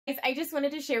I just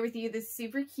wanted to share with you this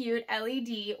super cute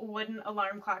LED wooden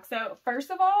alarm clock. So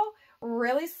first of all,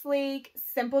 really sleek,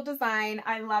 simple design.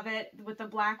 I love it with the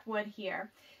black wood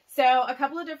here. So a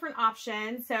couple of different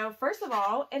options. So first of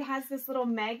all, it has this little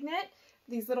magnet,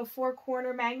 these little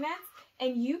 4-corner magnets,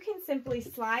 and you can simply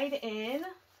slide in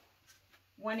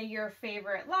one of your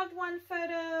favorite loved one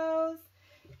photos,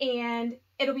 and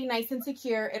it'll be nice and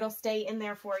secure. It'll stay in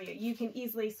there for you. You can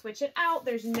easily switch it out.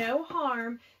 There's no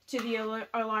harm to the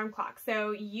alarm clock.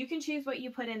 So you can choose what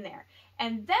you put in there.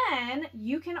 And then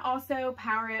you can also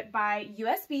power it by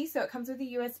USB. So it comes with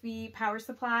a USB power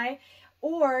supply,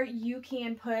 or you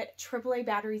can put AAA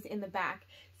batteries in the back.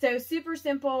 So super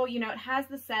simple, you know, it has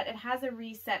the set, it has a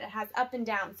reset, it has up and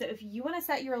down. So if you want to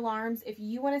set your alarms, if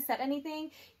you want to set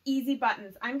anything, easy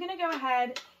buttons. I'm going to go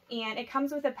ahead, and it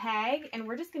comes with a peg, and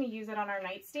we're just going to use it on our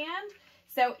nightstand.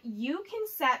 So you can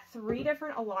set 3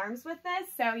 different alarms with this.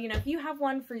 So, you know, if you have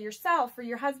one for yourself, for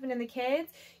your husband and the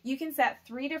kids, you can set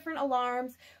 3 different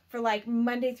alarms for like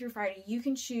Monday through Friday. You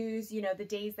can choose, you know, the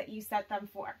days that you set them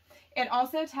for. It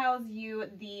also tells you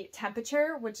the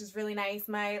temperature, which is really nice.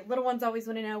 My little ones always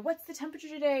want to know, what's the temperature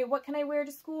today? What can I wear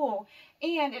to school?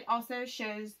 And it also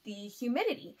shows the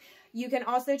humidity. You can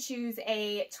also choose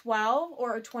a 12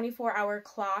 or a 24-hour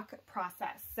clock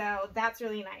process. So that's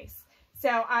really nice.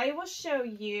 So I will show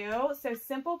you, so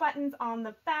simple buttons on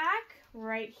the back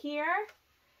right here.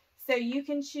 So you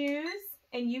can choose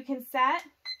and you can set,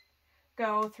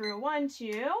 go through 1,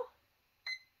 2,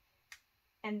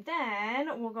 and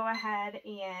then we'll go ahead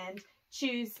and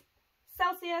choose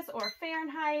Celsius or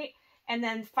Fahrenheit, and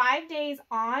then 5 days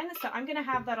on. So I'm going to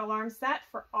have that alarm set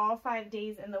for all 5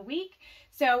 days in the week.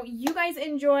 So you guys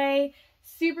enjoy.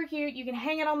 Super cute. You can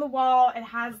hang it on the wall. It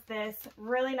has this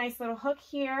really nice little hook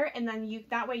here, and then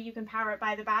that way you can power it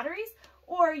by the batteries,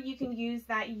 or you can use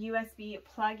that USB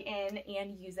plug in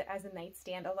and use it as a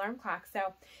nightstand alarm clock.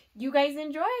 So you guys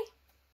enjoy.